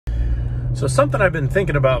So something I've been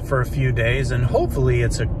thinking about for a few days, and hopefully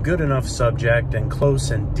it's a good enough subject and close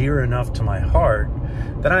and dear enough to my heart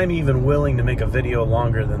that I'm even willing to make a video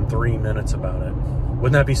longer than 3 minutes about it.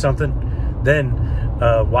 Wouldn't that be something? Then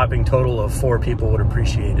a whopping total of 4 people would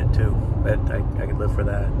appreciate it too. I could live for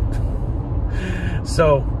that.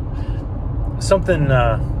 So something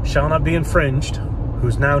shall not be infringed,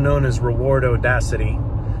 who's now known as Reward Audacity.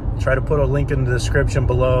 Try to put a link in the description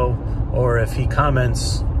below, or if he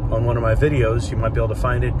comments on one of my videos, you might be able to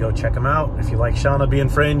find it. Go check him out. If you like Shall Not Be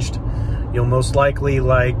Infringed, you'll most likely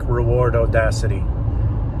like Reward Audacity.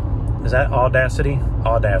 Is that Audacity?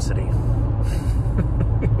 Audacity.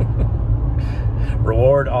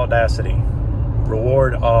 Reward Audacity.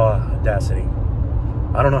 Reward Audacity.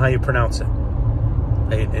 I don't know how you pronounce it.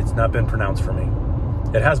 It's not been pronounced for me.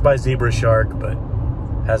 It has by Zebra Shark, but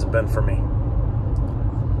hasn't been for me.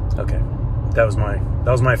 Okay. That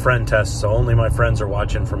was my friend test, so only my friends are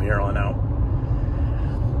watching from here on out.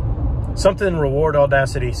 Something Reward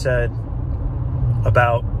Audacity said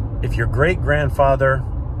about if your great-grandfather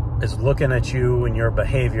is looking at you and your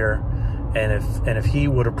behavior, and if he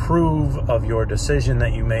would approve of your decision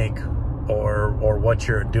that you make or what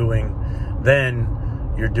you're doing, then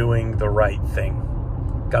you're doing the right thing.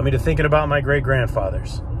 Got me to thinking about my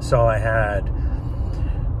great-grandfathers. So I had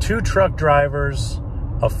 2 truck drivers,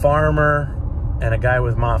 a farmer, and a guy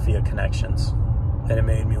with mafia connections. And it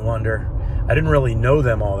made me wonder. I didn't really know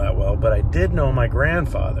them all that well, but I did know my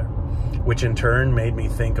grandfather, which in turn made me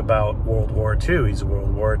think about World War II. He's a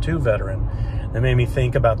World War II veteran. It made me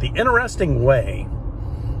think about the interesting way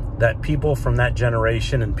that people from that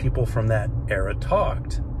generation and people from that era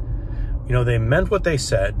talked. You know, they meant what they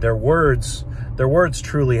said. Their words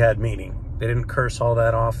truly had meaning. They didn't curse all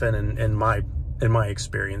that often in my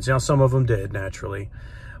experience. You know, some of them did, naturally,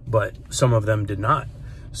 but some of them did not.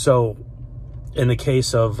 So in the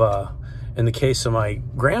case of my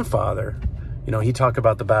grandfather, you know, he talked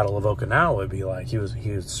about the Battle of Okinawa. It'd be like he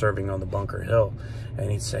was serving on the Bunker Hill, and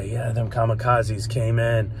he'd say, yeah, them kamikazes came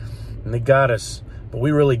in and they got us, but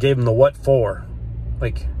we really gave them the what for.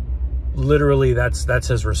 Like, literally, that's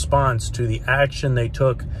his response to the action they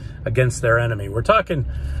took against their enemy. We're talking,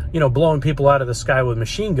 you know, blowing people out of the sky with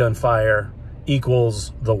machine gun fire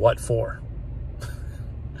equals the what for.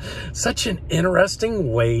 Such an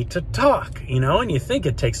interesting way to talk, you know, and you think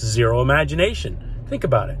it takes zero imagination. Think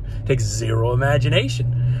about it. It takes zero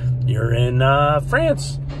imagination. You're in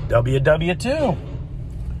France, WW2.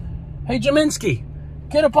 Hey, Jaminski,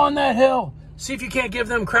 get up on that hill. See if you can't give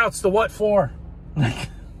them Krauts the what for. Like,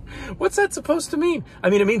 what's that supposed to mean? I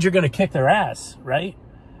mean, it means you're going to kick their ass, right?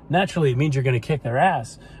 Naturally, it means you're going to kick their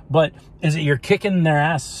ass. But is it you're kicking their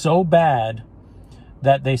ass so bad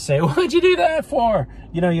that they say, what'd you do that for?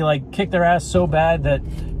 You know, you like kick their ass so bad that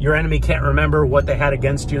your enemy can't remember what they had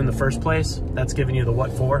against you in the first place. That's giving you the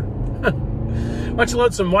what for. Why don't you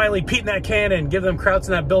load some Wiley Pete in that cannon and give them Krauts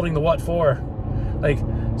in that building the what for? Like,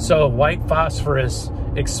 so white phosphorus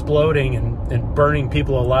exploding and burning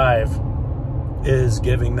people alive is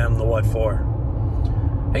giving them the what for.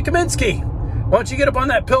 Hey, Kaminsky, why don't you get up on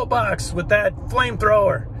that pillbox with that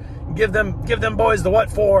flamethrower and give them boys the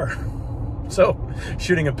what for? So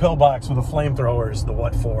shooting a pillbox with a flamethrower is the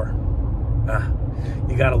what for.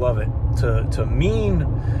 You gotta love it. To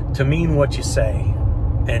mean what you say,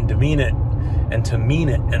 and to mean it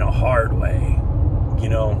in a hard way. You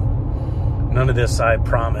know, none of this I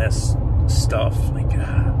promise stuff. Like,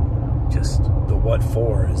 just the what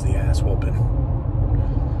for is the ass whooping.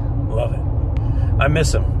 Love it. I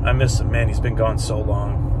miss him. Man, he's been gone so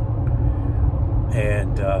long.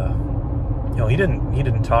 And you know, he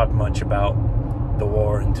didn't talk much about the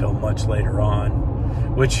war until much later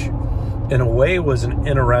on, which in a way was an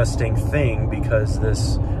interesting thing, because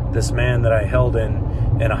this man that I held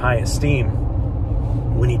in a high esteem,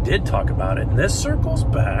 when he did talk about it, and this circles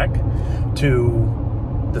back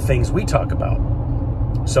to the things we talk about.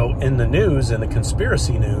 So in the news, in the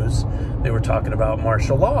conspiracy news, they were talking about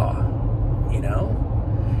martial law, you know?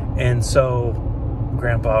 And so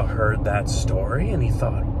Grandpa heard that story and he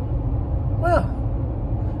thought, well,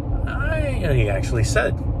 and he actually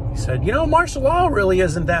said, you know, martial law really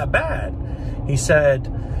isn't that bad. He said,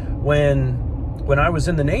 when I was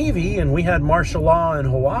in the Navy and we had martial law in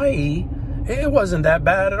Hawaii, it wasn't that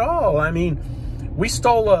bad at all. I mean, we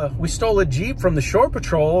stole a Jeep from the Shore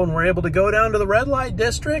Patrol and were able to go down to the red light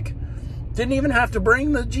district. Didn't even have to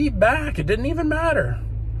bring the Jeep back. It didn't even matter.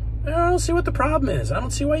 I don't see what the problem is. I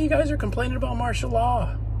don't see why you guys are complaining about martial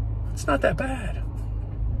law. It's not that bad.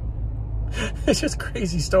 It's just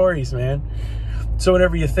crazy stories, man. So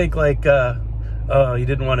whenever you think like, oh, you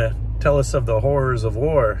didn't want to tell us of the horrors of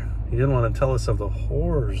war. You didn't want to tell us of the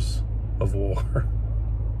horrors of war.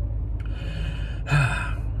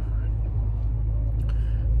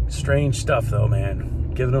 Strange stuff, though,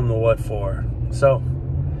 man. Giving them the what for. So,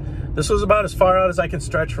 this was about as far out as I can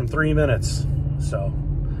stretch from 3 minutes. So,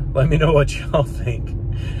 let me know what y'all think.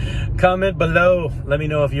 Comment below. Let me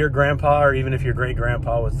know if your grandpa or even if your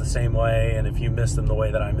great-grandpa was the same way, and if you missed them the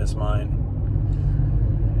way that I miss mine.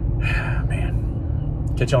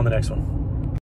 Man. Catch you on the next one.